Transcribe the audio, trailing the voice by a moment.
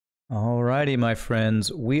Alrighty, my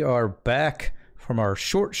friends, we are back from our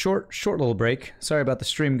short little break. Sorry about the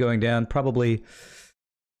stream going down. Probably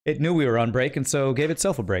it knew we were on break and so gave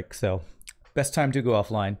itself a break. So best time to go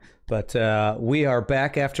offline. But we are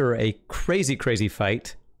back after a crazy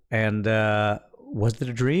fight. And was it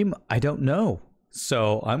a dream? I don't know.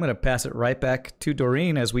 So I'm going to pass it right back to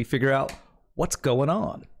Dorreen as we figure out what's going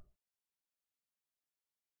on.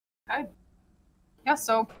 Okay. Yeah,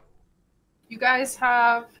 so you guys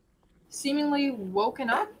have seemingly woken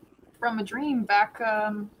up from a dream back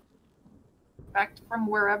from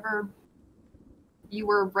wherever you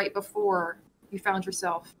were right before you found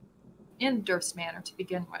yourself in Durst Manor to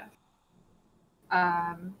begin with.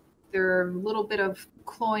 There are a little bit of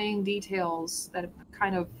cloying details that have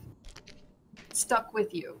kind of stuck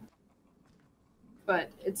with you,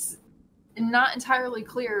 but it's not entirely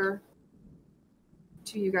clear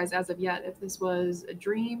to you guys as of yet if this was a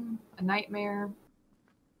dream, a nightmare,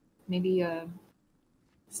 maybe a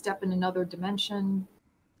step in another dimension.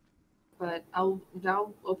 But I'll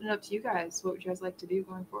open it up to you guys. What would you guys like to do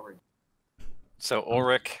going forward? So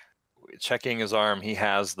Ulrich, checking his arm, he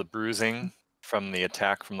has the bruising from the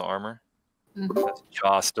attack from the armor. Mm-hmm. His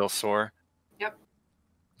jaw still sore. Yep.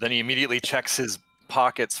 Then he immediately checks his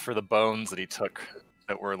pockets for the bones that he took,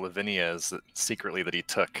 that were Lavinia's, secretly that he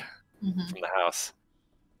took from the house.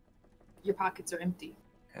 Your pockets are empty.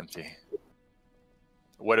 Empty.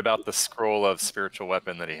 What about the scroll of spiritual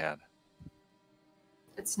weapon that he had?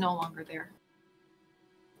 It's no longer there.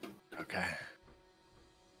 Okay.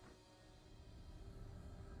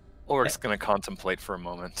 Ulrich's going to contemplate for a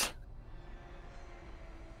moment.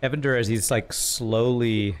 Evander, as he's like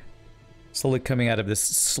slowly coming out of this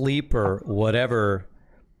sleep or whatever,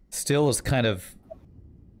 still is kind of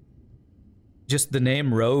just the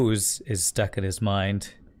name Rose is stuck in his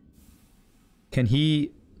mind. Can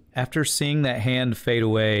he, after seeing that hand fade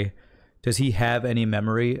away, does he have any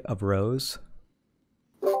memory of Rose?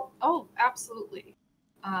 Oh, absolutely.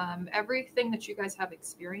 Everything that you guys have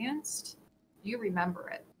experienced, you remember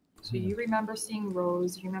it. So you remember seeing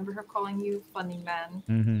Rose, you remember her calling you funny man,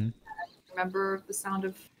 you remember the sound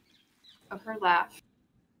of her laugh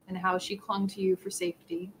and how she clung to you for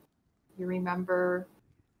safety. You remember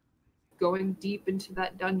going deep into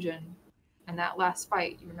that dungeon and that last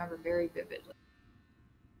fight, you remember very vividly.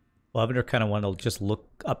 Lavender kind of wanted to just look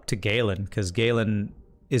up to Galen, because Galen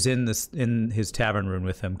is in his tavern room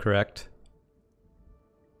with him, correct?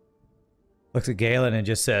 Looks at Galen and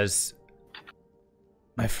just says,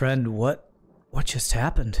 "My friend, what just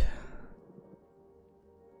happened?"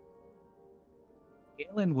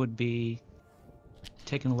 Galen would be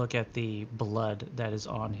taking a look at the blood that is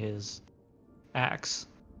on his axe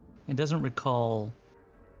and doesn't recall,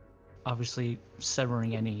 obviously,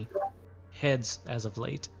 severing any heads as of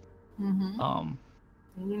late. You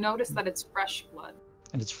notice that it's fresh blood.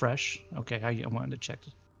 And it's fresh? Okay, I wanted to check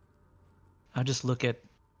it. I just look at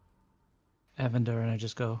Evander and I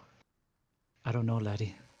just go, "I don't know,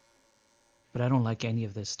 laddie. But I don't like any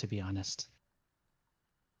of this, to be honest."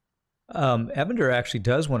 Evander actually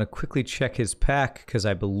does want to quickly check his pack, because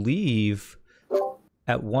I believe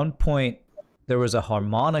at one point there was a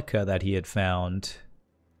harmonica that he had found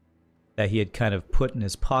that he had kind of put in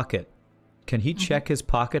his pocket. Can he check his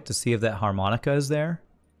pocket to see if that harmonica is there?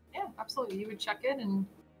 Yeah, absolutely. You would check it and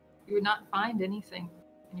you would not find anything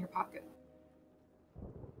in your pocket.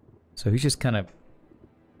 So he's just kind of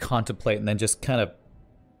contemplating and then just kind of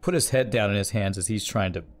put his head down in his hands as he's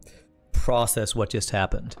trying to process what just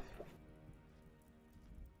happened.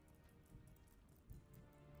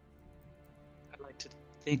 I'd like to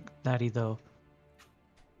think, laddie, though,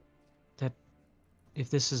 that if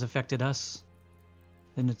this has affected us,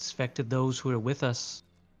 then it's affected those who are with us.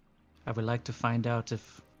 I would like to find out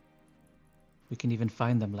if we can even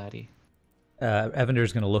find them, laddie.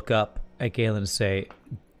 Evander's going to look up at Galen and say,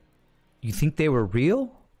 "You think they were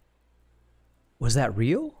real? Was that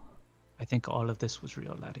real?" I think all of this was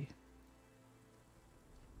real, laddie.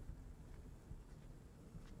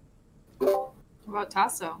 What about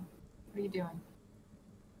Tasso? What are you doing?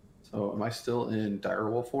 So am I still in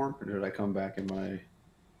direwolf form, or did I come back in my...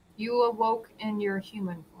 You awoke in your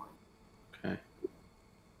human form. Okay.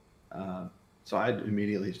 So I'd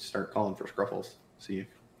immediately start calling for Scruffles, see if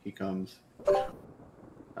he comes.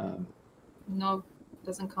 No,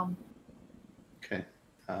 doesn't come. Okay.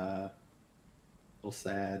 A little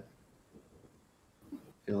sad.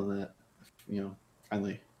 Feeling that,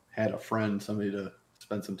 finally had a friend, somebody to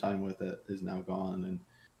spend some time with that is now gone.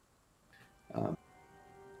 And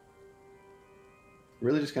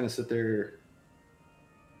really just kind of sit there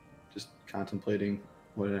just contemplating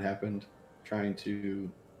what had happened, trying to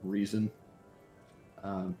reason.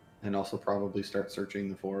 and also probably start searching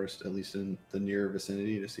the forest, at least in the near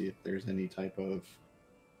vicinity, to see if there's any type of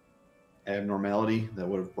abnormality that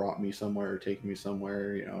would have brought me somewhere or taken me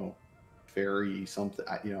somewhere, you know, fairy, something,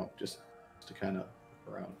 you know, just to kind of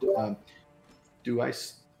look around. Do I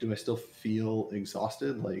still feel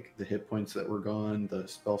exhausted? Like the hit points that were gone, the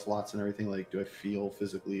spell slots and everything, like do I feel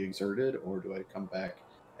physically exerted, or do I come back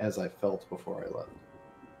as I felt before I left?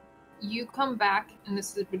 You come back, and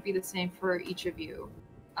this would be the same for each of you.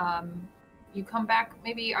 You come back,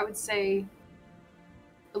 maybe I would say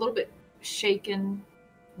a little bit shaken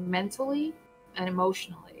mentally and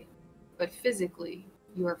emotionally, but physically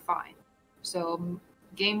you are fine. So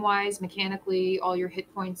game-wise, mechanically, all your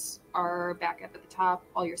hit points are back up at the top,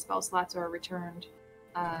 all your spell slots are returned.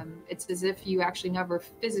 It's as if you actually never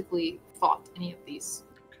physically fought any of these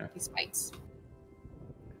fights.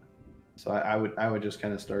 So I would just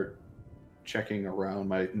kind of start checking around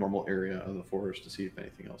my normal area of the forest to see if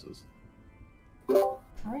anything else is. All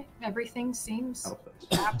right, everything seems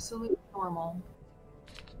absolutely normal.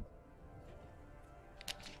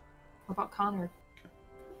 What about Connor?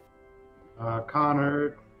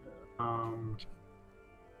 Connor,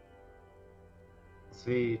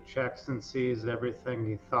 checks and sees everything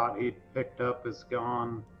he thought he'd picked up is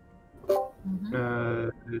gone. Mm-hmm.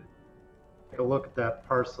 Take a look at that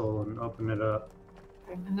parcel and open it up.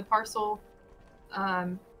 Okay. And the parcel,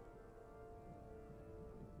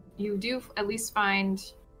 you do at least find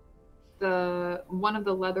one of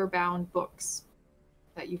the leather-bound books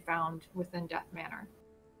that you found within Death Manor.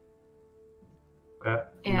 Okay.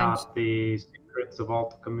 And not the Secrets of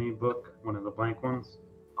Alchemy book, one of the blank ones?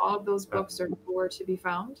 All of those books are nowhere to be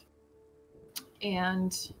found.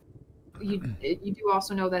 And you do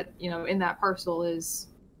also know that, you know, in that parcel is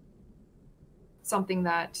something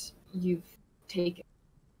that you've taken,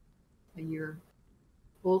 that you're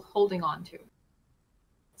holding on to.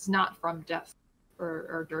 It's not from Death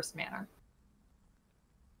or Durst Manor.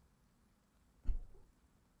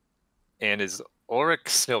 And is Ulrich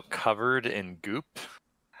still covered in goop?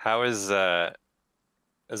 How is there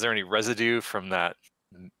any residue from that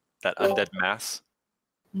undead mass?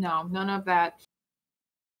 No, none of that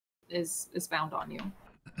is found on you.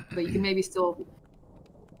 But you can maybe still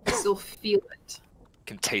feel it.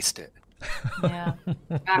 Can taste it. Yeah.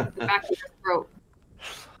 The back of your throat.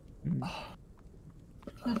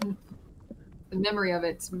 The memory of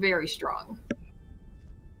it's very strong.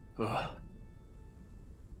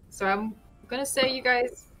 So I'm gonna say you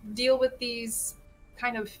guys deal with these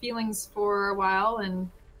kind of feelings for a while, and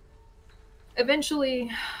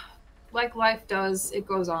eventually, like life does, it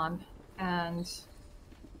goes on, and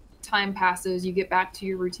time passes, you get back to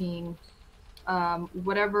your routine.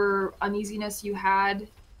 Whatever uneasiness you had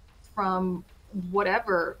from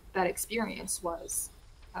whatever that experience was,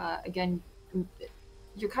 again,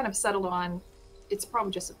 you're kind of settled on, it's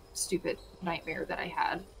probably just a stupid nightmare that I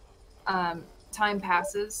had. Time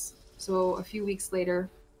passes, so a few weeks later,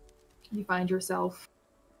 you find yourself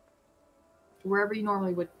wherever you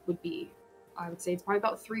normally would be. I would say it's probably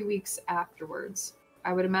about 3 weeks afterwards.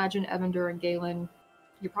 I would imagine Evander and Galen,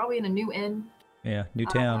 you're probably in a new inn. Yeah, new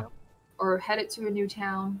town. Or headed to a new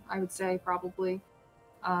town, I would say, probably.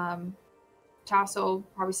 Tasso,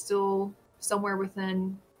 probably still somewhere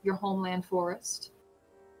within your homeland forest.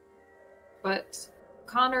 But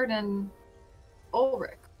Connor and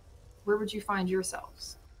Ulrich, where would you find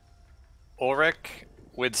yourselves? Ulrich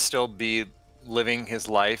would still be living his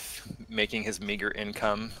life, making his meager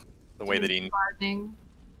income the way that he... Gardening.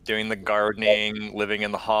 Doing the gardening, living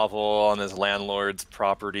in the hovel on his landlord's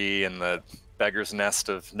property in the beggar's nest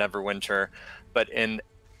of Neverwinter. But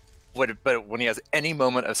when he has any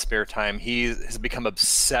moment of spare time, he has become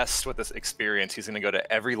obsessed with this experience. He's going to go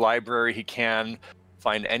to every library he can,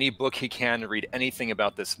 find any book he can, read anything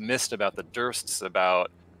about this mist, about the Dursts, about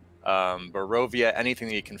Barovia, anything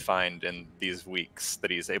that he can find in these weeks that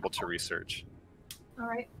he's able to research. All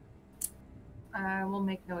right. We'll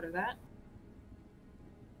make note of that.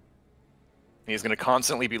 He's going to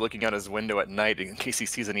constantly be looking out his window at night in case he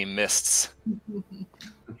sees any mists.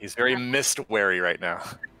 He's very mist-wary right now.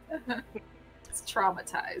 It's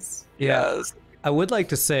traumatized. Yes. I would like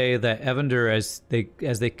to say that Evander, as they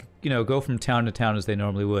go from town to town as they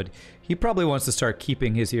normally would, he probably wants to start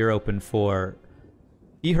keeping his ear open for...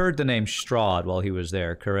 He heard the name Strahd while he was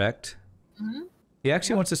there, correct? Mm-hmm. He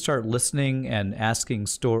actually wants to start listening and asking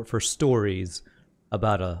for stories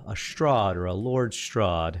about a Strahd or a Lord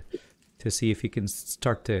Strahd, to see if he can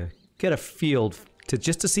start to get a feel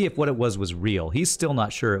to see if what it was real. He's still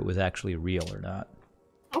not sure it was actually real or not.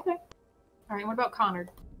 Okay. All right. What about Connor?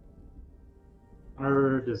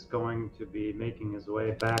 Conrad is going to be making his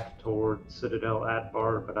way back toward Citadel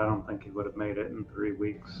Adbar, but I don't think he would have made it in 3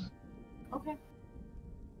 weeks. Okay.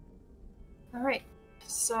 All right.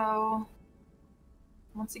 So,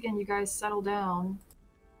 once again, you guys settle down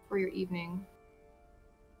for your evening.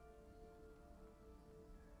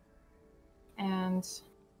 And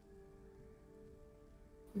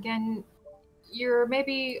again, you're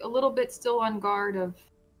maybe a little bit still on guard of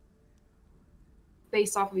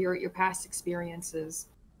based off of your past experiences.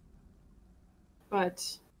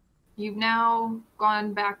 But you've now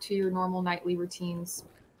gone back to your normal nightly routines.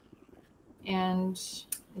 And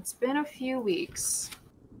it's been a few weeks.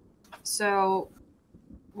 So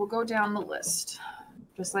we'll go down the list,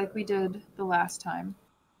 just like we did the last time.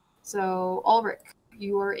 So Ulrich,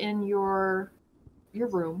 you are in your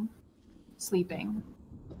room, sleeping.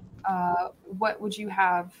 What would you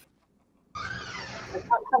have? Like,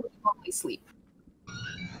 how would you normally sleep?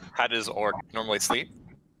 How does Orc normally sleep?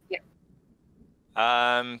 Yeah.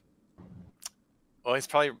 Well, he's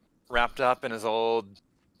probably wrapped up in his old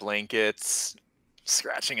blankets,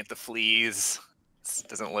 scratching at the fleas.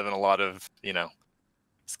 Doesn't live in a lot of,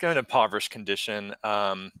 it's kind of an impoverished condition.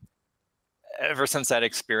 Ever since that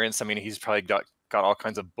experience, I mean, he's probably got all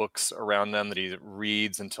kinds of books around him that he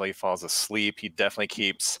reads until he falls asleep. He definitely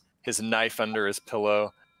keeps his knife under his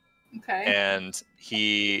pillow. Okay. And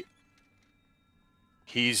he's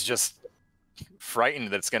just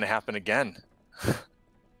frightened that it's going to happen again.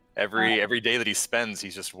 Every day that he spends,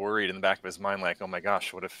 he's just worried in the back of his mind, like, oh my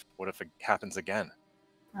gosh, what if it happens again?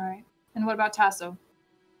 All right. And what about Tasso?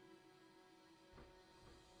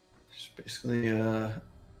 Just basically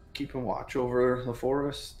keeping watch over the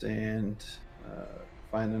forest and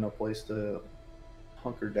finding a place to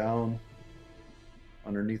hunker down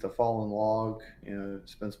underneath a fallen log.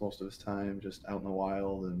 Spends most of his time just out in the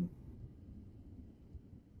wild and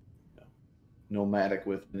nomadic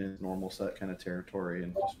within his normal set kind of territory,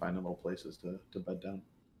 and just finding little places to bed down.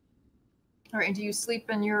 All right. And do you sleep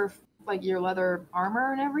in your leather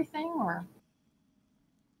armor and everything, or?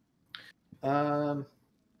 I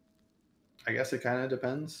guess it kind of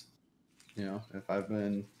depends. If I've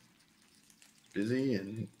been busy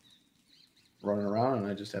and running around and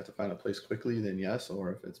I just have to find a place quickly, then yes. Or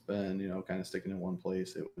if it's been, kind of sticking in one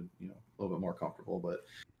place, it would, a little bit more comfortable. But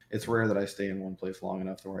it's rare that I stay in one place long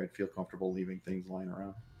enough to where I'd feel comfortable leaving things lying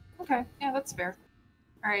around. Okay. Yeah, that's fair.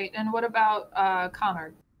 All right. And what about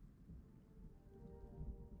Connor?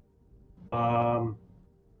 I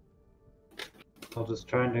was just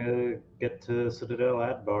trying to get to Citadel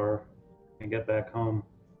Adbar and get back home.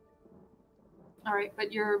 All right,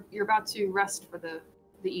 but you're about to rest for the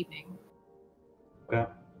evening. Okay.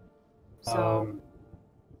 So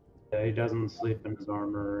Yeah, he doesn't sleep in his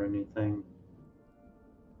armor or anything.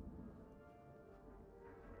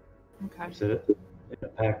 okay. Keeps it in a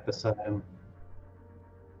pack beside him.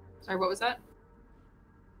 Sorry, what was that?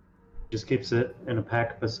 Just keeps it in a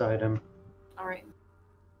pack beside him. All right.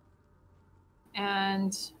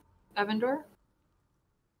 And Evandor?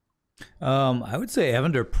 I would say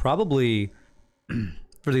Evander probably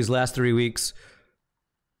for these last 3 weeks,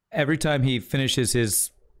 every time he finishes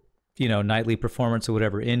his, nightly performance or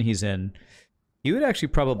whatever inn he's in, he would actually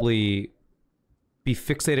probably be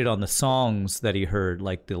fixated on the songs that he heard,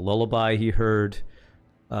 like the lullaby he heard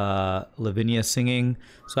Lavinia singing.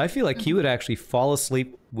 So I feel like he would actually fall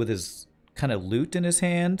asleep with his kind of lute in his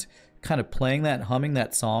hand, kind of playing that, humming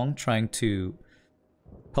that song, trying to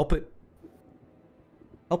help him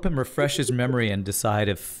refresh his memory and decide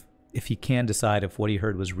if he can decide if what he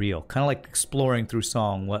heard was real. Kind of like exploring through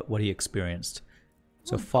song what he experienced.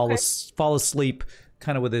 So fall asleep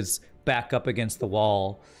kind of with his back up against the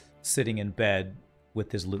wall, sitting in bed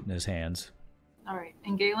with his lute in his hands. All right.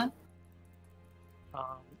 And Galen?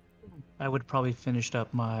 I would probably finish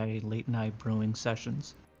up my late night brewing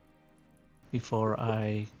sessions before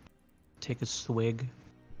I take a swig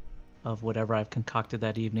of whatever I've concocted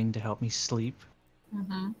that evening to help me sleep.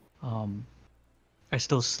 Mm-hmm. I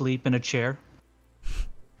still sleep in a chair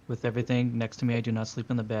with everything next to me. I do not sleep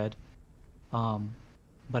in the bed.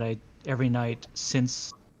 But every night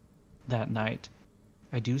since that night,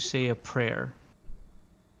 I do say a prayer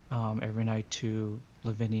every night to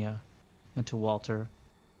Lavinia and to Walter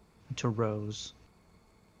and to Rose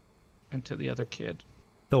and to the other kid.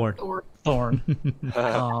 Thorn.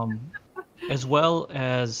 As well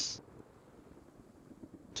as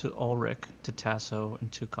to Ulrich, to Tasso, and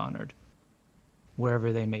to Connard,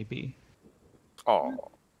 wherever they may be. Oh.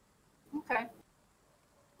 Okay.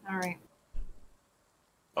 All right.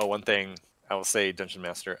 Oh, one thing I will say, Dungeon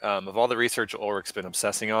Master, of all the research Ulrich's been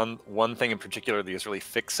obsessing on, one thing in particular that he was really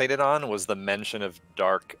fixated on was the mention of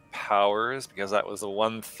dark powers, because that was the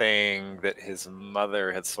one thing that his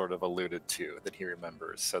mother had sort of alluded to that he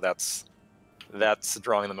remembers. So that's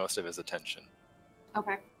drawing the most of his attention.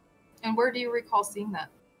 Okay. And where do you recall seeing that?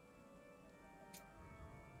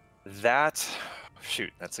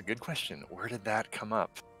 Shoot, that's a good question. Where did that come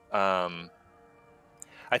up? I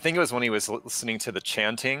think it was when he was listening to the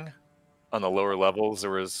chanting on the lower levels. There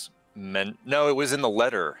was no, it was in the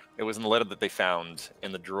letter. It was in the letter that they found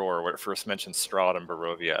in the drawer where it first mentioned Strahd and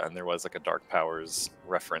Barovia, and there was like a Dark Powers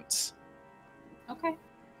reference. Okay.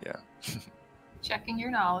 Yeah. Checking your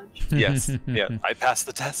knowledge. Yes. Yeah, I passed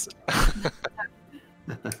the test.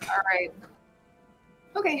 All right.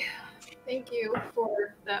 Okay. Thank you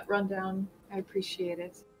for that rundown. I appreciate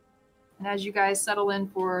it. And as you guys settle in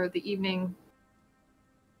for the evening,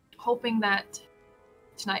 hoping that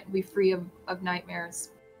tonight will be free of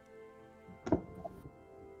nightmares.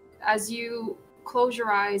 As you close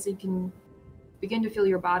your eyes, you can begin to feel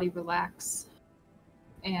your body relax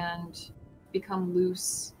and become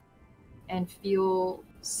loose and feel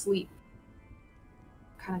sleep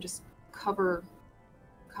kind of just cover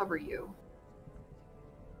you.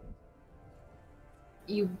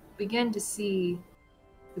 You begin to see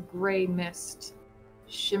the gray mist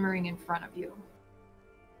shimmering in front of you.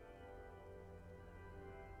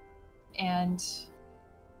 And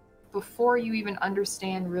before you even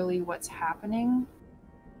understand really what's happening,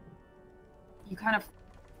 you kind of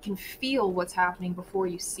can feel what's happening before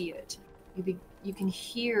you see it. You can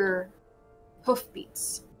hear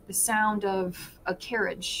hoofbeats, the sound of a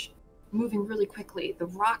carriage moving really quickly, the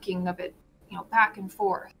rocking of it, back and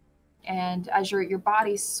forth. And as your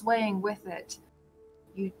body's swaying with it,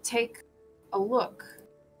 you take a look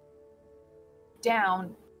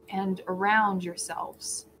down and around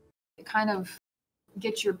yourselves to kind of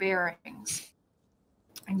get your bearings.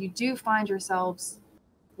 And you do find yourselves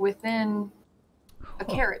within a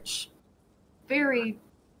carriage, very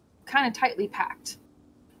kind of tightly packed.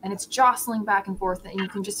 And it's jostling back and forth, and you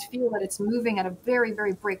can just feel that it's moving at a very,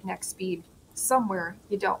 very breakneck speed somewhere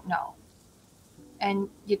you don't know. And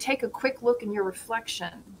you take a quick look in your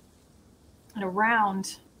reflection and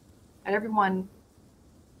around at everyone.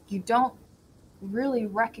 You don't really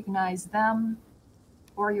recognize them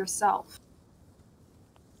or yourself.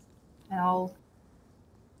 And I'll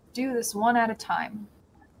do this one at a time.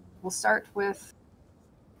 We'll start with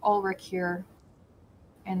Ulrich here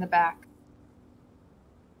in the back.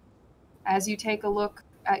 As you take a look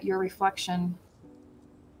at your reflection,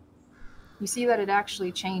 you see that it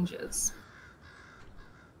actually changes.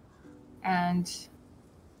 And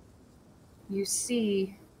you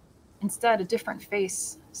see, instead, a different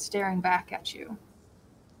face staring back at you.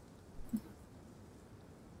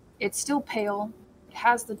 It's still pale, it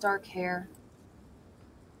has the dark hair,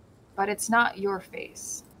 but it's not your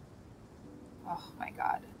face. Oh my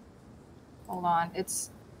god. Hold on,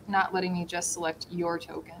 it's not letting me just select your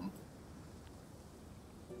token.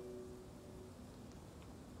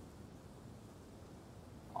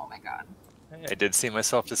 Oh my god. I did see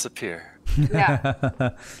myself disappear.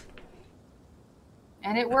 Yeah.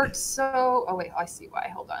 And it works so... Oh, wait, I see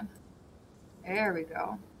why. Hold on. There we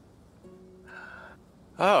go.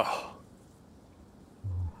 Oh.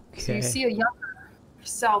 Okay. So you see a younger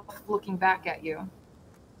self looking back at you.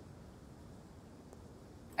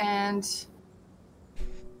 And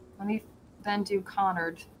let me then do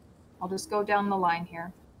Connard. I'll just go down the line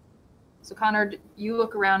here. So Connard, you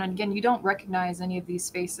look around, and again, you don't recognize any of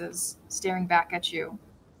these faces staring back at you.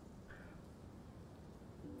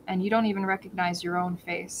 And you don't even recognize your own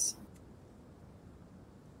face.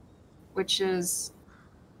 Which is,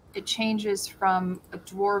 it changes from a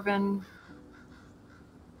dwarven,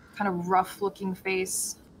 kind of rough-looking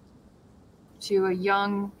face to a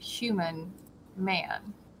young human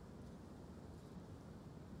man.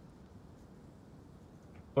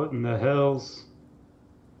 What in the hells?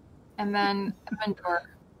 And then Emendor.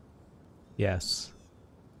 Yes.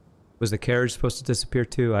 Was the carriage supposed to disappear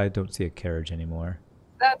too? I don't see a carriage anymore.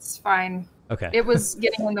 That's fine. Okay. It was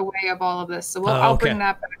getting in the way of all of this, so I'll bring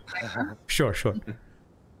that back later. Sure.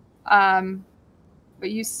 But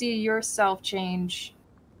you see yourself change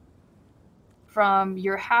from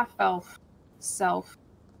your half-elf self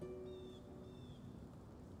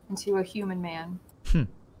into a human man.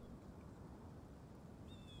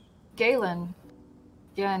 Galen,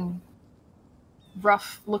 again,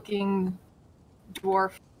 rough-looking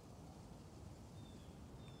dwarf.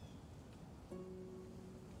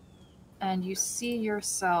 And you see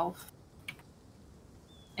yourself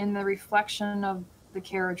in the reflection of the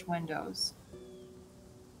carriage windows.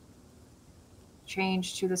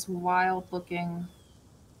 change to this wild-looking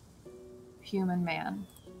human man.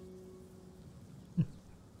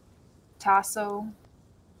 Tasso,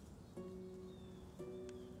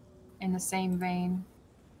 in the same vein.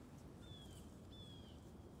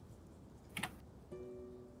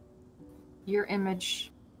 Your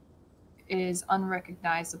image is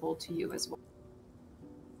unrecognizable to you as well.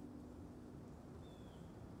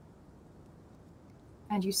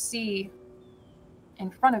 And you see in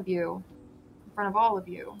front of you, in front of all of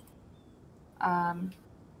you,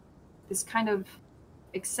 this kind of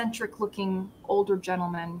eccentric-looking older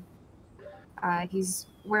gentleman. He's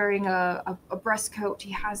wearing a breast coat.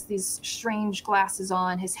 He has these strange glasses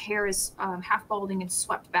on. His hair is half balding and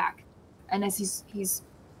swept back. And as he's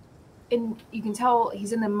in, you can tell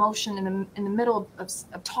he's in the motion in the middle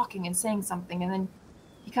of talking and saying something, and then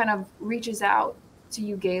he kind of reaches out to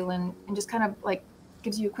you, Galen, and just kind of like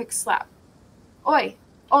gives you a quick slap. Oi,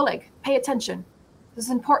 Oleg, pay attention. This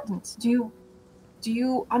is important. Do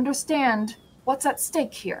you understand what's at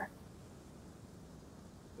stake here?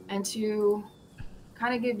 And to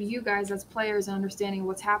kind of give you guys as players an understanding of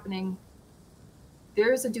what's happening,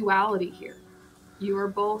 there's a duality here. You are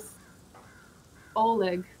both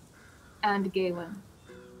Oleg and Galen.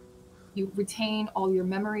 You retain all your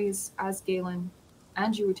memories as Galen,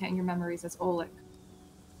 and you retain your memories as Oleg.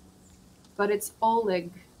 But it's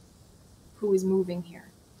Oleg who is moving here,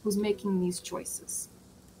 who's making these choices.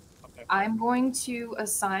 Okay. I'm going to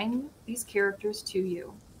assign these characters to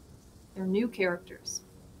you. They're new characters.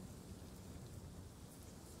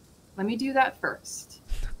 Let me do that first.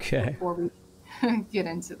 Okay. Before we get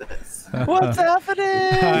into this. What's happening?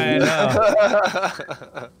 I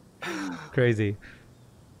know. Crazy.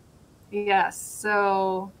 Yes,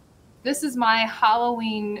 so this is my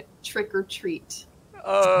Halloween trick or treat.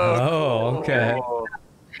 Oh, okay.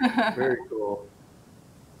 Very cool.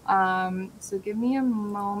 So give me a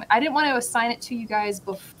moment. I didn't want to assign it to you guys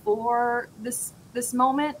before this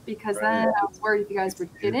moment, because then I was worried if you guys would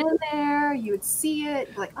get in there, you would see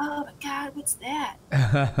it, be like, oh my god, what's that?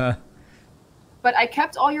 But I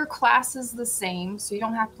kept all your classes the same, so you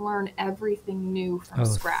don't have to learn everything new from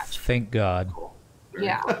scratch. Thank God. Cool.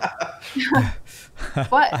 Yeah.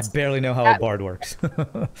 But I barely know how a bard works.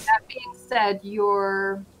 That being said, you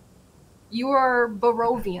are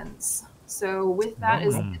Barovians. So with that,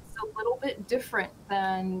 it's a little bit different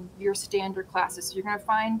than your standard classes. So you're going to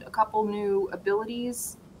find a couple new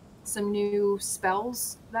abilities, some new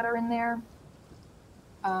spells that are in there.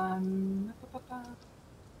 Where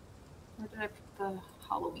did I put the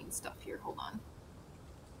Halloween stuff here? Hold on.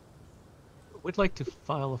 We'd like to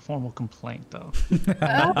file a formal complaint, though.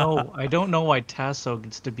 I don't know why Tasso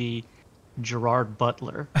gets to be Gerard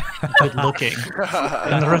Butler, good looking,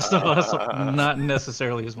 and the rest of us not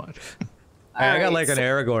necessarily as much. I got like an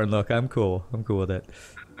Aragorn look. I'm cool. I'm cool with it.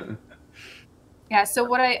 Yeah, so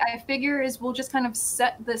what I figure is we'll just kind of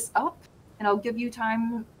set this up, and I'll give you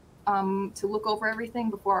time to look over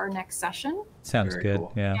everything before our next session. Sounds Very good.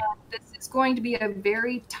 cool. Yeah. And this is going to be a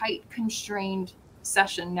very tight, constrained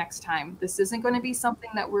session next time. This isn't going to be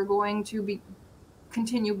something that we're going to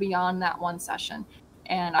continue beyond that one session,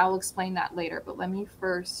 and I'll explain that later. But let me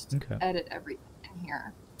first edit everything in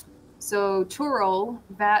here. So Turul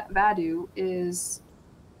Vadu is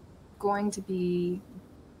going to be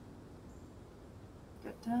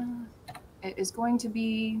it is going to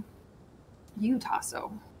be you,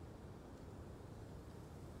 Tasso.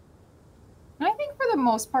 And I think for the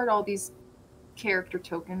most part, all these character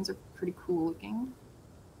tokens are pretty cool looking.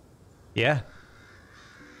 Yeah.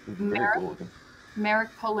 Merrick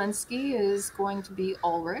Polinsky is going to be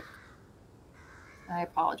Ulrich. I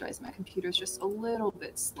apologize, my computer's just a little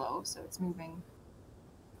bit slow, so it's moving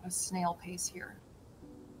at a snail pace here.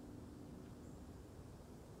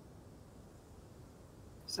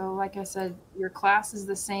 So like I said, your class is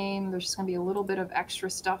the same. There's just going to be a little bit of extra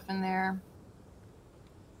stuff in there.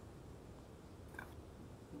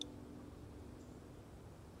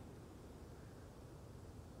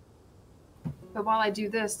 But while I do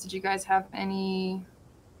this, did you guys have any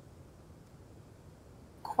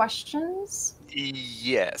questions?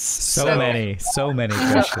 Yes. So many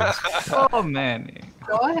questions. So many.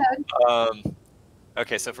 Go ahead.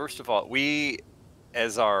 Okay, so first of all, we,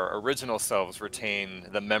 as our original selves, retain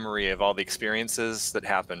the memory of all the experiences that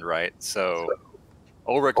happened, right? So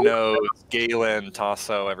Ulrich knows, Galen,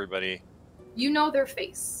 Tasso, everybody. You know their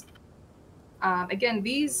face. Again,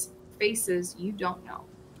 these faces you don't know.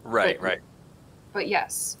 Right. But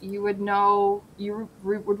yes, you would know. You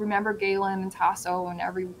would remember Galen and Tasso and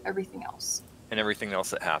everything else. And everything else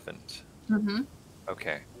that happened. Mm-hmm.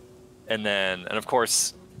 Okay. And of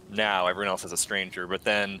course, now everyone else is a stranger. But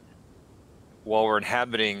then, while we're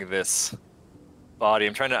inhabiting this body,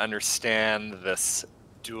 I'm trying to understand this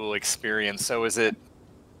dual experience. So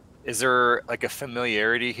is there like a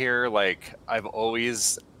familiarity here? Like I've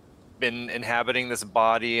always been inhabiting this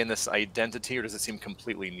body and this identity, or does it seem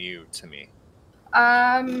completely new to me?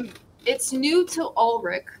 It's new to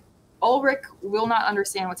Ulrich. Ulrich will not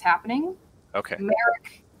understand what's happening. Okay.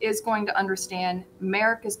 Merrick is going to understand.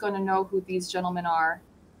 Merrick is going to know who these gentlemen are.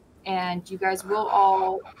 And you guys will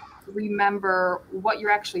all remember what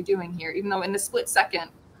you're actually doing here, even though in the split second,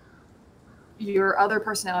 your other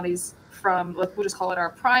personalities from, we'll just call it our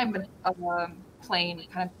prime plane,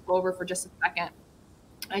 kind of go over for just a second,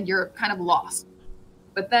 and you're kind of lost.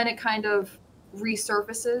 But then it kind of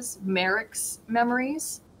resurfaces Merrick's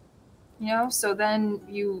memories, you know, so then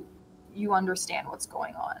you understand what's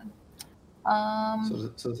going on.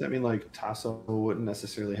 So does that mean like Tasso wouldn't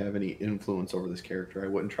necessarily have any influence over this character? I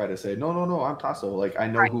wouldn't try to say, no, I'm Tasso. Like I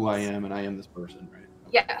know who I am and I am this person, right?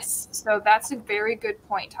 Okay. Yes. So that's a very good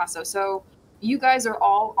point, Tasso. So you guys are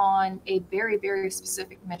all on a very, very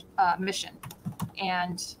specific mission,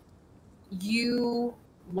 and you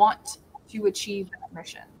want to achieve that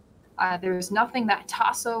mission. There's nothing that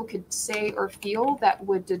Tasso could say or feel that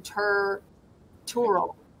would deter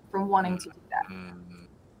Turo from wanting to do that.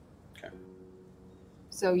 Okay.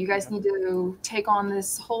 So you guys need to take on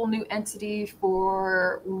this whole new entity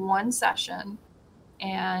for one session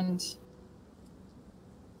and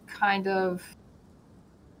kind of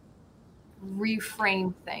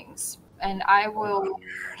reframe things. And I will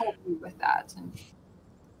help you with that.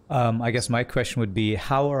 And I guess my question would be,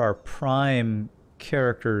 how are our prime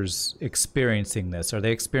characters experiencing this? Are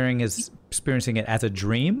they experiencing it as a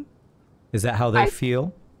dream? Is that how they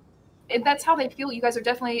feel? That's how they feel. You guys are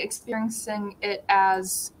definitely experiencing it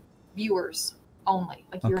as viewers only.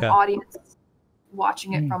 Like you're an audience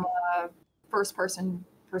watching it from a first-person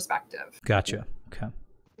perspective. Gotcha. Okay.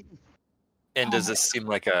 And does this seem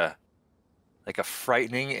like a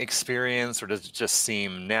frightening experience, or does it just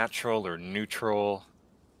seem natural or neutral?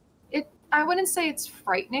 I wouldn't say it's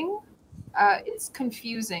frightening. It's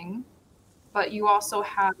confusing, but you also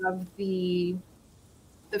have the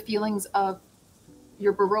feelings of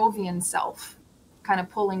your Barovian self kind of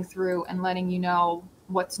pulling through and letting you know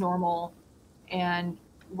what's normal and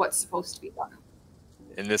what's supposed to be done.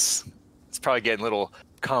 And it's probably getting a little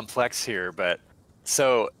complex here, but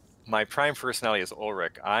so my prime personality is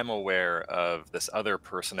Ulrich. I'm aware of this other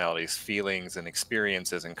personality's feelings and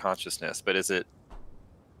experiences and consciousness, but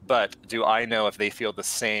do I know if they feel the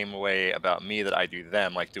same way about me that I do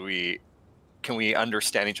them? Like, can we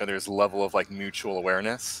understand each other's level of like mutual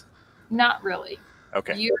awareness? Not really.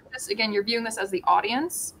 Okay. You're viewing this as the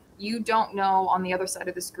audience. You don't know on the other side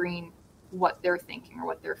of the screen what they're thinking or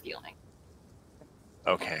what they're feeling.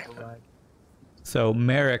 Okay. So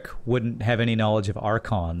Merrick wouldn't have any knowledge of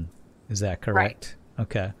Archon, is that correct? Right.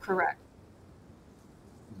 Okay. Correct.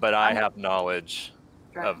 But I have knowledge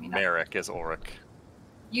of Merrick as Ulrich.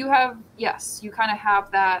 You have, yes, you kind of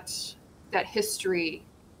have that history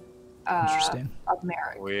of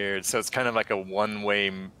Merrick. Weird. So it's kind of like a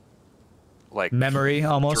one-way, like memory,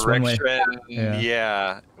 almost direction. One way.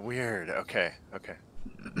 Yeah. Weird. Okay.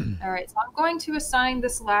 All right. So I'm going to assign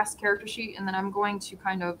this last character sheet, and then I'm going to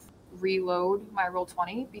kind of reload my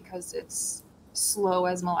Roll20 because it's slow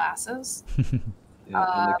as molasses. Yeah,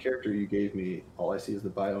 and the character you gave me, all I see is the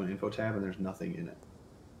bio and info tab, and there's nothing in it.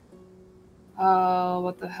 Oh,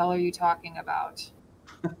 what the hell are you talking about?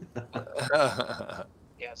 Yeah,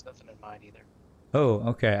 it's nothing in mine either. Oh,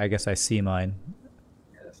 okay. I guess I see mine.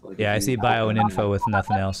 Like I see bio and info with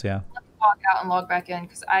nothing else, yeah. Let me log out and log back in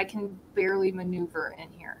because I can barely maneuver in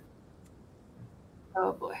here.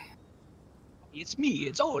 Oh boy. It's me,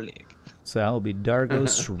 it's Oleg. So that'll be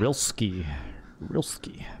Dargos Rilski.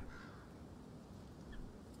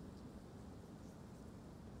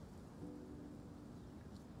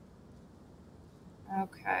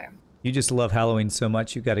 Okay. You just love Halloween so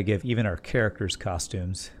much, you got to give even our characters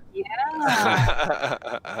costumes.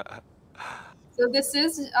 Yeah. So this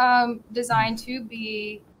is designed to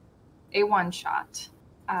be a one-shot.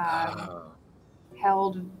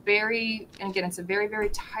 Held very, and again, it's a very, very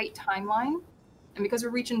tight timeline. And because we're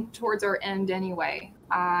reaching towards our end anyway,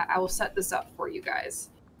 I will set this up for you guys.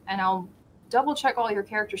 And I'll double check all your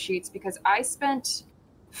character sheets because I spent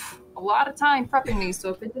a lot of time prepping these. So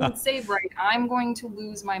if it didn't save right, I'm going to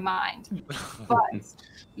lose my mind. But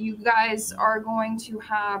you guys are going to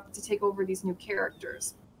have to take over these new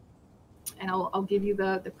characters. And I'll give you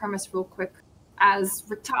the premise real quick. As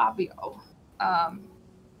Rictavio, well,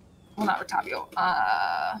 not Rictavio,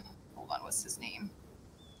 hold on, what's his name?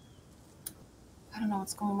 I don't know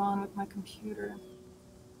what's going on with my computer.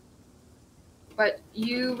 But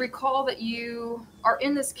you recall that you are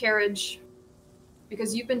in this carriage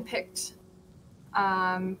because you've been picked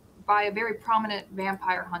by a very prominent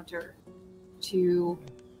vampire hunter to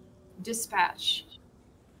dispatch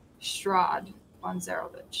Strahd von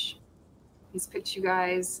Zarovich. He's picked you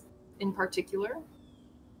guys in particular.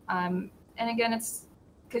 And again, it's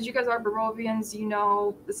because you guys are Barovians, you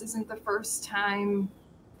know, this isn't the first time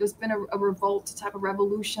there's been a revolt, a type of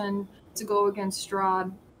revolution to go against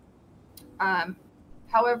Strahd.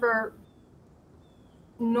 However,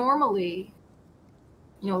 normally,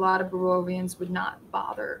 you know, a lot of Barovians would not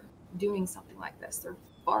bother doing something like this. They're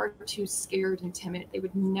far too scared and timid. They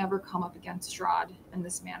would never come up against Strahd in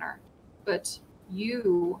this manner. But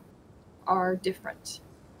you are different.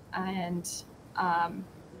 And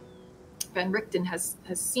Van Richten has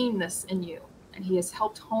seen this in you, and he has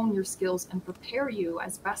helped hone your skills and prepare you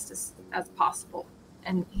as best as possible.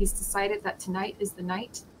 And he's decided that tonight is the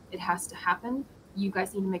night. It has to happen. You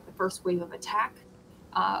guys need to make the first wave of attack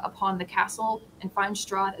upon the castle and find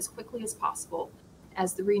Strahd as quickly as possible,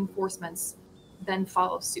 as the reinforcements then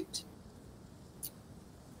follow suit.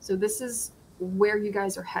 So this is where you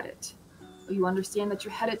guys are headed. You understand that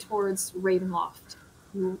you're headed towards Ravenloft.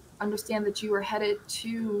 You understand that you are headed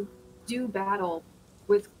to do battle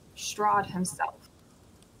with Strahd himself.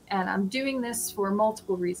 And I'm doing this for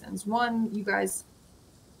multiple reasons. One, you guys,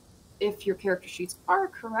 if your character sheets are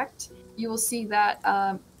correct, you will see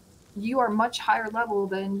that you are much higher level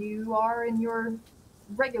than you are in your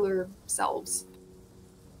regular selves.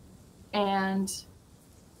 And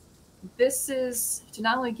this is to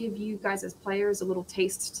not only give you guys as players a little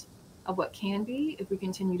taste of what can be if we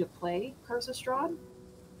continue to play Curse of Strahd.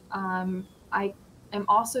 I am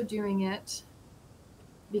also doing it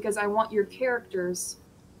because I want your characters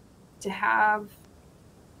to have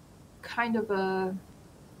kind of a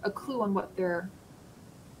clue on what they're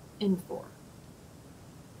in for,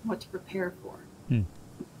 what to prepare for. And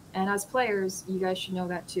as players, you guys should know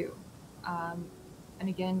that too. And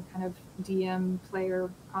again, kind of DM player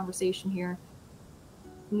conversation here.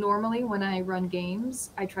 Normally when I run games,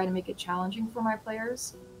 I try to make it challenging for my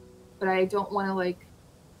players, but I don't want to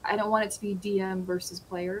I don't want it to be DM versus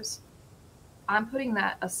players. I'm putting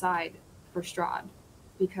that aside for Strahd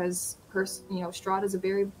because Strahd is a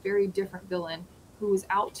very, very different villain who is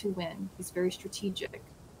out to win. He's very strategic.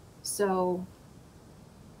 So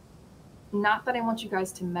not that I want you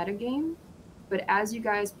guys to metagame, but as you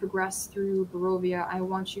guys progress through Barovia, I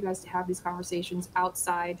want you guys to have these conversations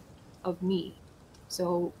outside of me.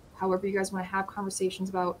 So however you guys want to have conversations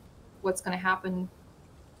about what's going to happen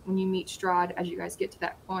when you meet Strahd as you guys get to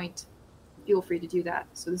that point, feel free to do that.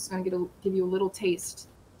 So this is going to give you a little taste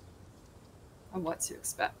of what to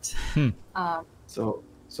expect. So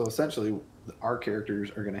essentially, our characters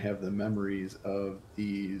are going to have the memories of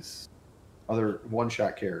these other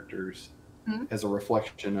one-shot characters as a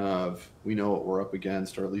reflection of, we know what we're up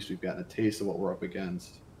against, or at least we've gotten a taste of what we're up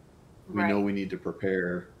against. We know we need to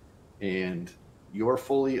prepare, and you're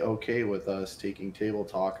fully okay with us taking table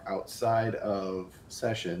talk outside of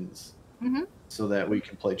sessions so that we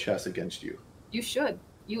can play chess against you. You should.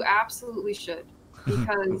 You absolutely should.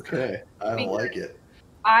 Because okay, I don't like it.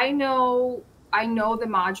 I know the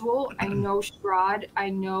module. I know Strahd. I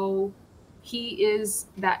know he is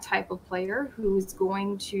that type of player who's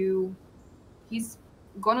going to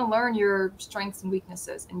learn your strengths and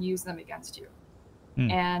weaknesses and use them against you.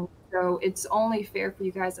 And so it's only fair for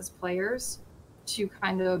you guys as players to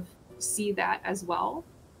kind of see that as well.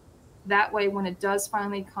 That way, when it does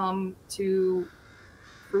finally come to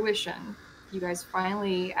fruition, you guys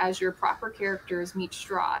finally, as your proper characters, meet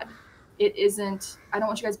Strahd. I don't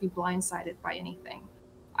want you guys to be blindsided by anything.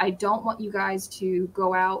 I don't want you guys to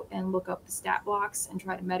go out and look up the stat blocks and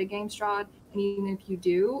try to metagame Strahd. And even if you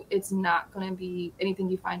do, it's not going to be anything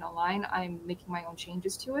you find online. I'm making my own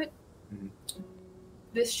changes to it.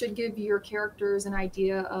 This should give your characters an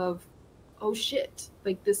idea of, oh shit,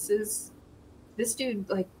 this dude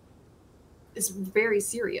is very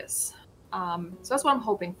serious. So that's what I'm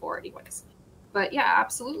hoping for anyways. But yeah,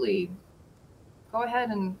 absolutely. Go ahead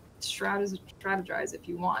and strategize if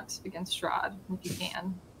you want against Strahd, if you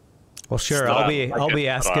can. Well, sure. I'll be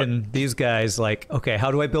asking these guys okay,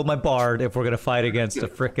 how do I build my bard if we're gonna fight against a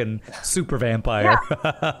frickin' super vampire?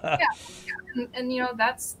 Yeah. And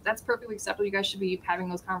that's perfectly acceptable. You guys should be having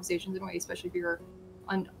those conversations anyway, especially if you're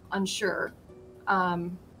unsure.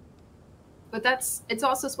 But it's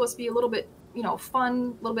also supposed to be a little bit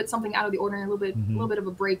fun, a little bit something out of the ordinary, a little bit of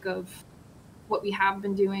a break of what we have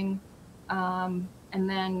been doing, and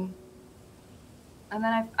then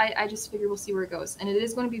I just figure we'll see where it goes. And it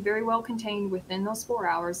is going to be very well contained within those 4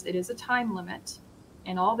 hours. It is a time limit,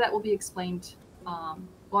 and all of that will be explained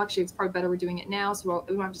well, actually, it's probably better we're doing it now, so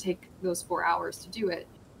we don't have to take those 4 hours to do it.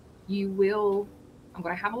 You will, I'm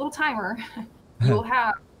going to have a little timer. You will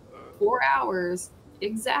have 4 hours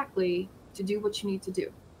exactly to do what you need to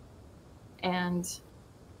do. And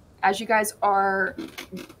as you guys are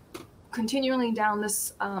continuing down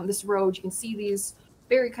this this road, you can see these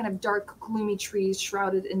very kind of dark, gloomy trees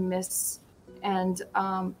shrouded in mists. And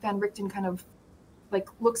Van Richten kind of like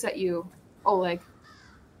looks at you, Oleg.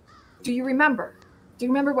 Do you remember? Do you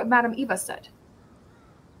remember what Madame Eva said?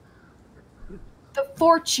 The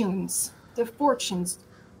fortunes. The fortunes.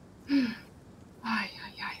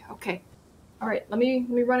 Okay. All right, let me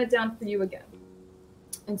run it down for you again.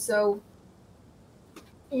 And so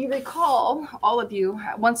you recall, all of you,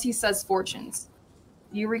 once he says fortunes,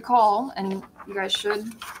 you recall, and you guys should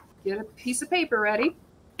get a piece of paper ready.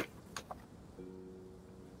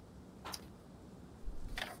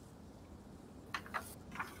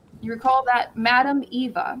 You recall that Madame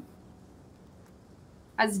Eva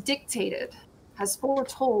has dictated, has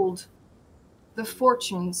foretold the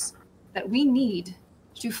fortunes that we need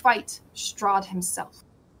to fight Strahd himself.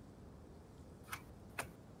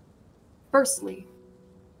 Firstly,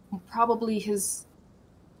 probably his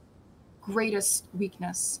greatest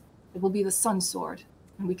weakness, it will be the Sun Sword,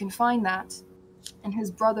 and we can find that in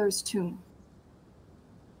his brother's tomb.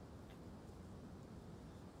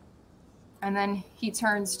 And then he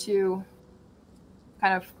turns to,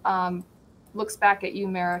 kind of looks back at you,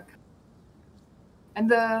 Merrick. And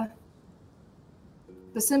the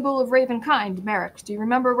symbol of Ravenkind, Merrick, do you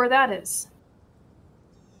remember where that is?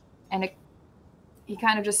 And he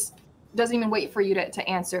kind of just doesn't even wait for you to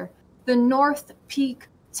answer. The North Peak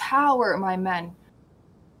Tower, my men.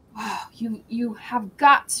 Oh, you have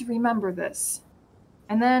got to remember this.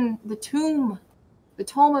 And then the tomb of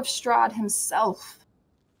Strahd himself.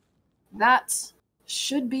 That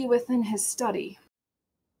should be within his study.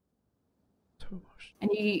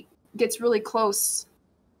 And he gets really close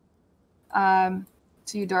to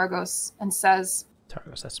you, Dargos, and says,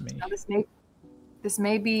 Dargos, that's me. This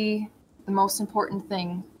may be the most important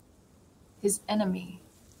thing. His enemy.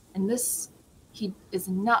 And this he is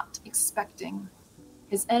not expecting.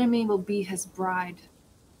 His enemy will be his bride.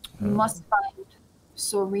 You must find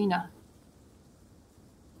Sorina.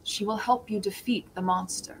 She will help you defeat the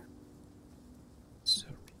monster.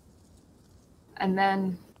 And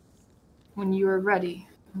then, when you are ready,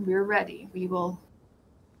 we're ready, we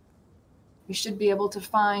should be able to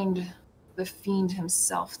find the fiend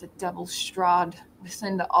himself, the devil Strahd,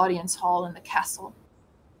 within the audience hall in the castle.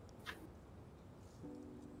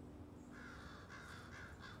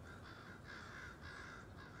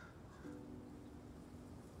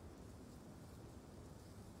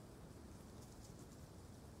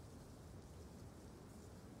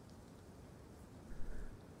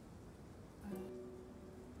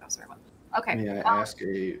 Okay. May I ask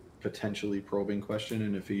a potentially probing question?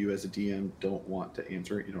 And if you as a DM don't want to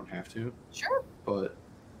answer it, you don't have to. Sure. But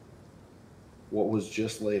what was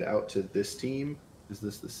just laid out to this team, is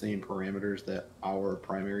this the same parameters that our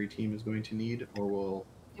primary team is going to need, or will...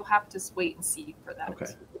 You'll have to wait and see for that. Okay.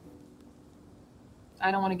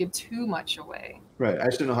 I don't want to give too much away. Right. I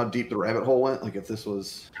just didn't know how deep the rabbit hole went. Like if this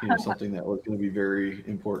was, something that was going to be very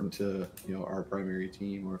important to, our primary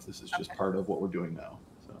team, or if this is just part of what we're doing now.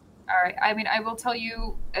 So. All right. I mean, I will tell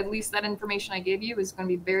you, at least that information I gave you is going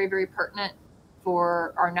to be very, very pertinent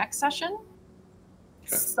for our next session.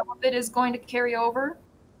 Okay. Some of it is going to carry over.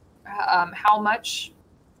 How much,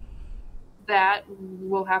 that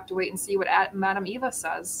we'll have to wait and see what Madame Eva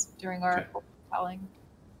says during our telling.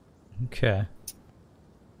 Okay.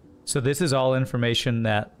 So this is all information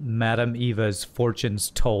that Madame Eva's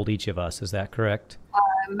fortunes told each of us. Is that correct?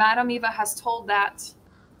 Madame Eva has told that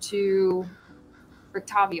to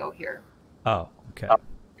Rictavio here. Oh, okay.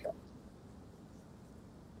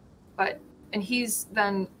 And he's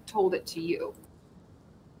then told it to you.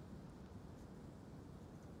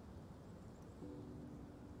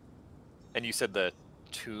 And you said the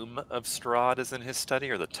tomb of Strahd is in his study,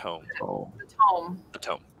 or the tome? Oh. The tome. The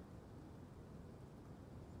tome.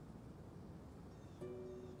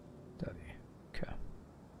 Okay.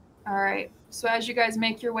 All right. So as you guys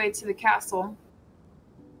make your way to the castle,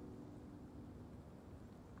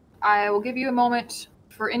 I will give you a moment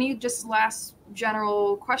for any just last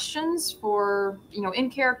general questions for, in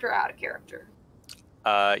character, out of character.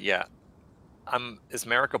 Yeah. Is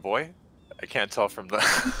Merrick a boy? I can't tell from the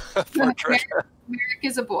portrait. Merrick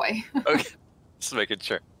is a boy. Okay. Just making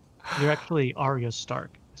sure. You're actually Arya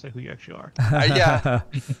Stark. Is that who you actually are? Yeah.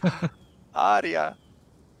 Arya.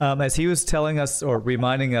 As he was telling us or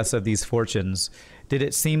reminding us of these fortunes, did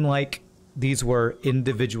it seem like these were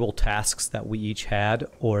individual tasks that we each had,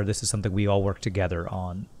 or this is something we all work together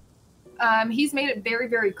on? He's made it very,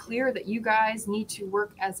 very clear that you guys need to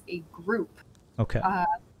work as a group. Okay.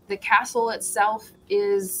 The castle itself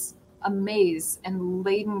is a maze and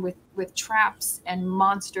laden with traps and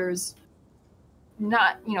monsters.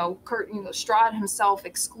 Not, Strahd himself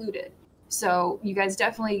excluded. So you guys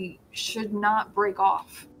definitely should not break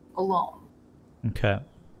off alone. Okay.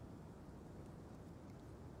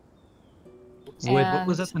 What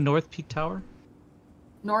was that? The North Peak Tower?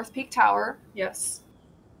 North Peak Tower, yes.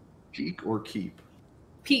 Peak or keep?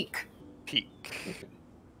 Peak. Peak. Okay.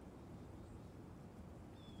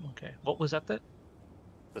 Okay. What was that? The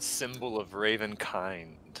symbol of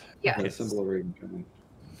Ravenkind. Yes. The symbol of Ravenkind.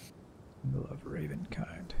 Symbol of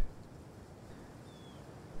Ravenkind.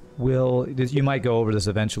 You might go over this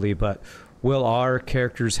eventually, but will our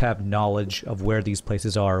characters have knowledge of where these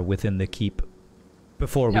places are within the keep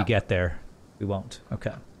before we get there? We won't.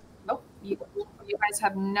 Okay. Nope. You guys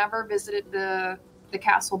have never visited the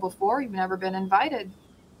castle before. You've never been invited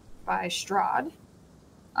by Strahd.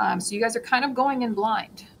 So you guys are kind of going in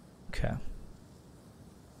blind. Okay.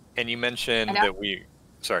 And you mentioned that we...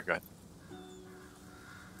 Sorry, go ahead.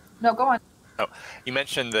 No, go on. Oh, you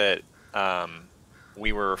mentioned that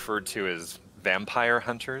we were referred to as vampire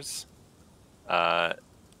hunters.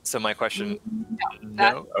 So my question...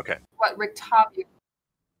 No? Okay. What Rictavio.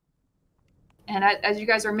 And as you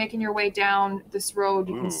guys are making your way down this road,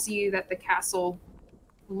 you can see that the castle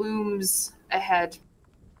looms ahead.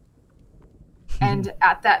 And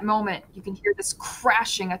at that moment, you can hear this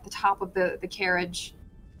crashing at the top of the carriage.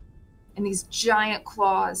 And these giant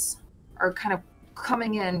claws are kind of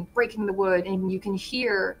coming in, breaking the wood. And you can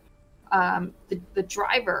hear the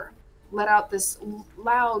driver let out this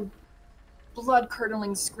loud,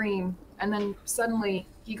 blood-curdling scream. And then suddenly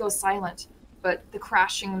he goes silent. But the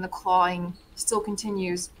crashing and the clawing still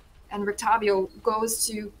continues. And Rictavio goes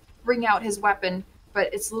to bring out his weapon,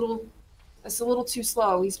 but it's a little too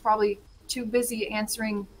slow. He's probably too busy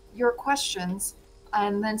answering your questions.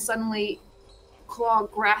 And then suddenly Claw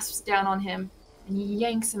grasps down on him and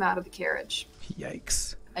yanks him out of the carriage.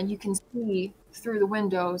 Yikes. And you can see through the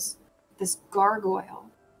windows this gargoyle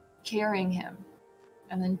carrying him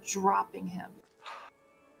and then dropping him.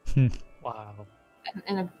 Wow.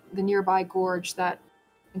 In the nearby gorge that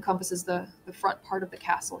encompasses the front part of the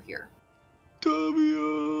castle here.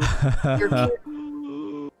 Your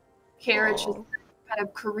carriage is kind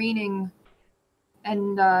of careening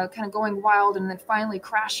and kind of going wild, and then finally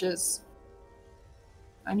crashes.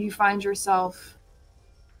 And you find yourself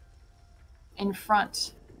in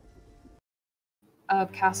front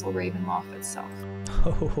of Castle Ravenloft itself.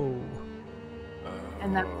 Oh.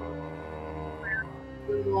 And that's where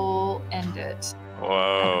we will end it.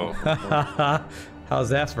 Whoa. How's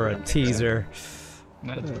that for a teaser?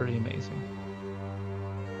 That's pretty amazing.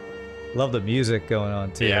 Love the music going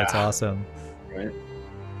on too. Yeah. That's awesome. Right?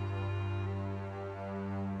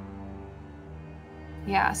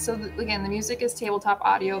 Yeah, so again, the music is tabletop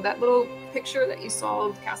audio. That little picture that you saw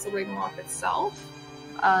of Castle Ravenloft itself,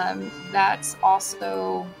 that's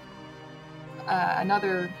also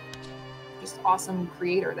another just awesome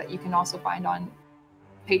creator that you can also find on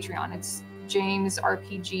Patreon. It's James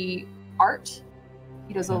RPG Art.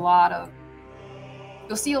 He does a lot of...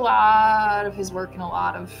 You'll see a lot of his work in a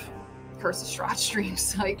lot of Curse of Strahd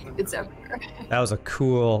streams. Like, it's everywhere. That was a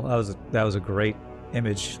cool... That was a great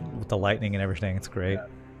image with the lightning and everything. It's great.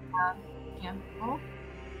 Yeah. Well,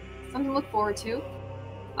 something to look forward to.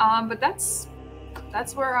 But that's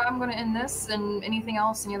where I'm going to end this. And anything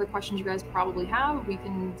else, any other questions you guys probably have, we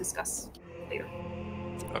can discuss later.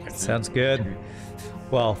 Okay. Sounds good.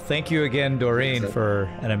 Well, thank you again, Dorreen, for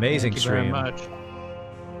an amazing stream. Thank you very much.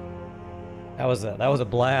 That was a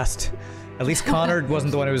blast. At least Connor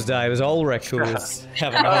wasn't the one who was dying. It was Ulrich who was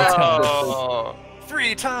having a hard time. Oh,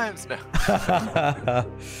 3 times now.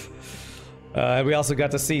 We also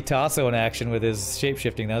got to see Tasso in action with his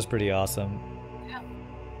shapeshifting. That was pretty awesome. Yeah.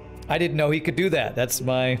 I didn't know he could do that.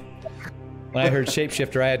 When I heard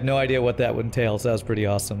shapeshifter, I had no idea what that would entail, so that was pretty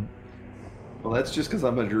awesome. Well, that's just because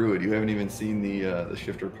I'm a druid. You haven't even seen the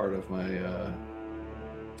shifter part of my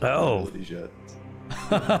abilities yet.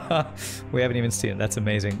 We haven't even seen it. That's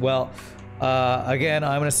amazing. Well, again,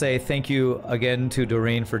 I'm going to say thank you again to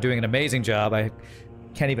Dorreen for doing an amazing job. I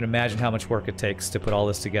can't even imagine how much work it takes to put all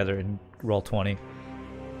this together in Roll20.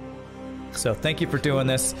 So thank you for doing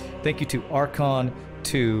this. Thank you to Archon,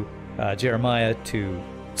 to Jeremiah, to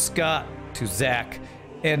Scott, to Zach,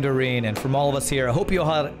 and Dorreen, and from all of us here. I hope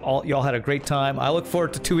y'all had a great time. I look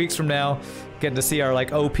forward to 2 weeks from now getting to see our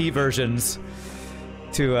OP versions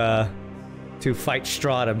to to fight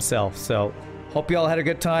Strahd himself. So, hope y'all had a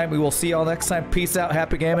good time. We will see y'all next time. Peace out,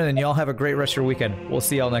 happy gaming, and y'all have a great rest of your weekend. We'll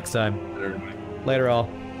see y'all next time. Later,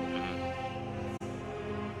 all.